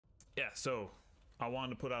Yeah, so I wanted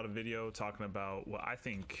to put out a video talking about what I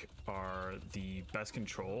think are the best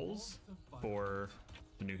controls for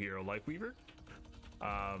the new hero Lifeweaver.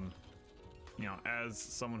 You know, as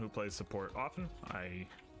someone who plays support often, I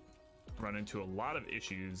run into a lot of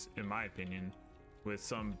issues, in my opinion, with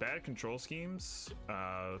some bad control schemes,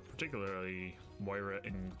 particularly Moira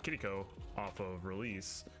and Kiriko off of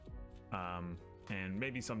release. And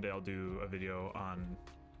maybe someday I'll do a video on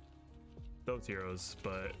those heroes,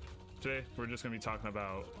 but today we're just going to be talking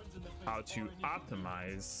about how to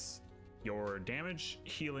optimize your damage,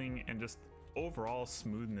 healing, and just overall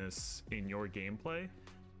smoothness in your gameplay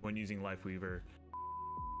when using Lifeweaver.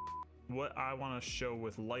 What I want to show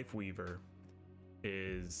with Lifeweaver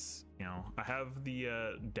is, you know, I have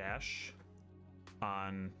the dash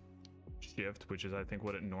on shift, which is I think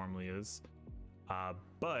what it normally is,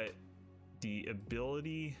 but the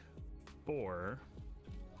ability for,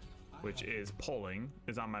 which is pulling,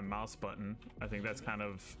 is on my mouse button. I think that's kind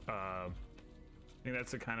of a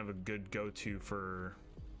good go-to for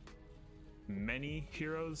many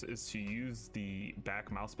heroes, is to use the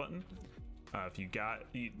back mouse button. If you got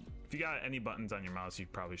any buttons on your mouse, you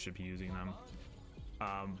probably should be using them.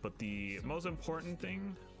 But the most important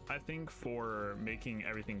thing, I think, for making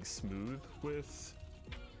everything smooth with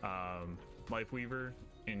Lifeweaver,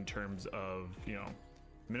 in terms of, you know,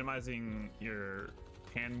 minimizing your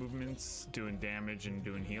hand movements, doing damage and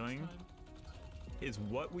doing healing, is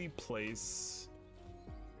what we place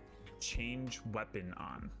change weapon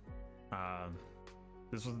on.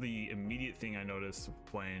 This was the immediate thing I noticed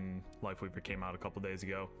when Lifeweaver came out a couple days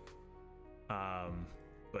ago.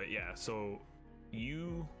 But yeah, so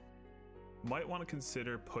you might want to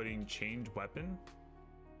consider putting change weapon,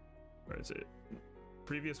 where is it?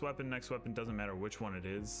 Previous weapon, next weapon, doesn't matter which one it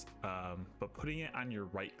is, but putting it on your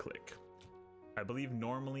right click. I believe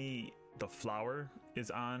normally the flower is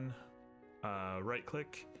on right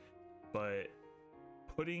click, but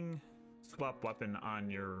putting swap weapon on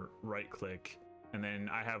your right click, and then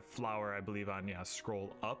I have flower, I believe, on, yeah,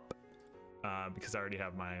 scroll up, because I already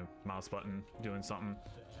have my mouse button doing something,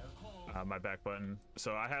 my back button.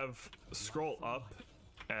 So I have scroll up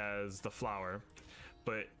as the flower,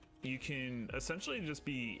 but you can essentially just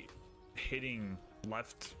be hitting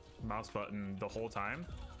left mouse button the whole time,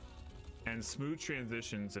 and smooth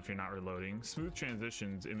transitions, if you're not reloading, smooth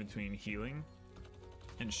transitions in between healing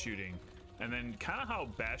and shooting. And then kind of how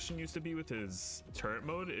Bastion used to be with his turret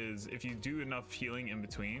mode is, if you do enough healing in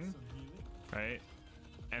between, right?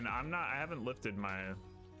 And I haven't lifted my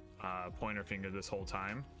pointer finger this whole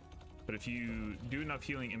time, but if you do enough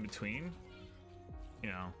healing in between, you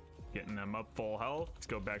know, getting them up full health, let's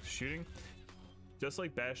go back to shooting. Just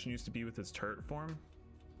like Bastion used to be with his turret form,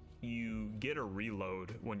 you get a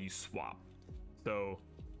reload when you swap. So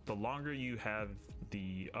the longer you have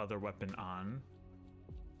the other weapon on,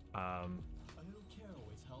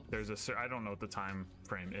 there's I don't know what the time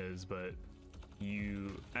frame is, but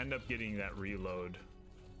you end up getting that reload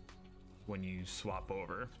when you swap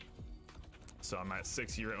over. So I'm at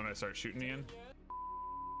 60 right when I start shooting again.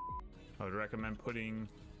 I would recommend putting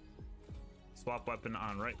swap weapon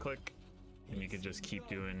on right click, and you can just keep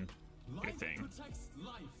doing your thing.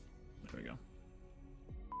 There we go.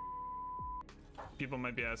 People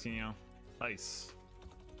might be asking, you know, Ice,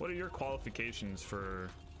 what are your qualifications for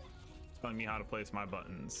telling me how to place my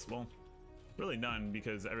buttons? Well, really none,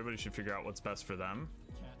 because everybody should figure out what's best for them.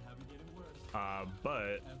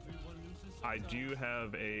 But I do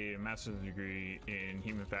have a master's degree in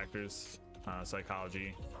human factors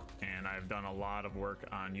psychology, and I've done a lot of work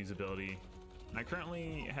on usability. I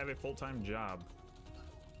currently have a full-time job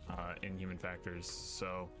in human factors,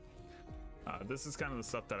 so this is kind of the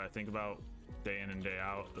stuff that I think about day in and day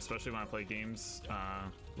out, especially when I play games,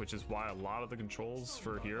 which is why a lot of the controls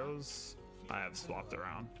for heroes I have swapped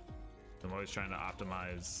around. I'm always trying to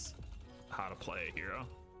optimize how to play a hero.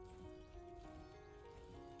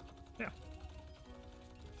 Yeah.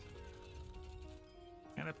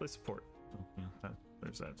 And I play support. Oh, yeah,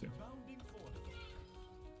 there's that too.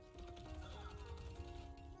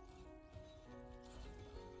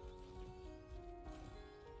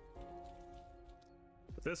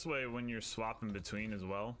 This way, when you're swapping between as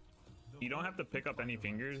well, you don't have to pick up any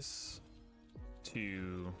fingers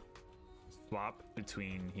to swap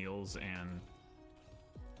between heals and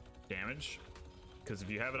damage, because if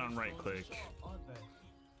you have it on right click,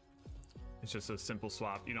 it's just a simple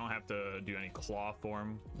swap. You don't have to do any claw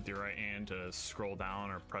form with your right hand to scroll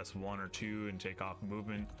down or press 1 or 2 and take off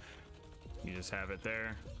movement. You just have it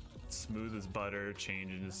there. Smooth as butter,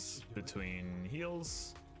 changes between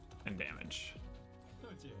heals and damage.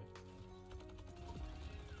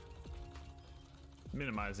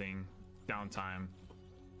 minimizing downtime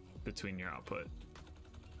between your output.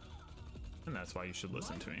 And that's why you should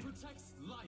listen to me.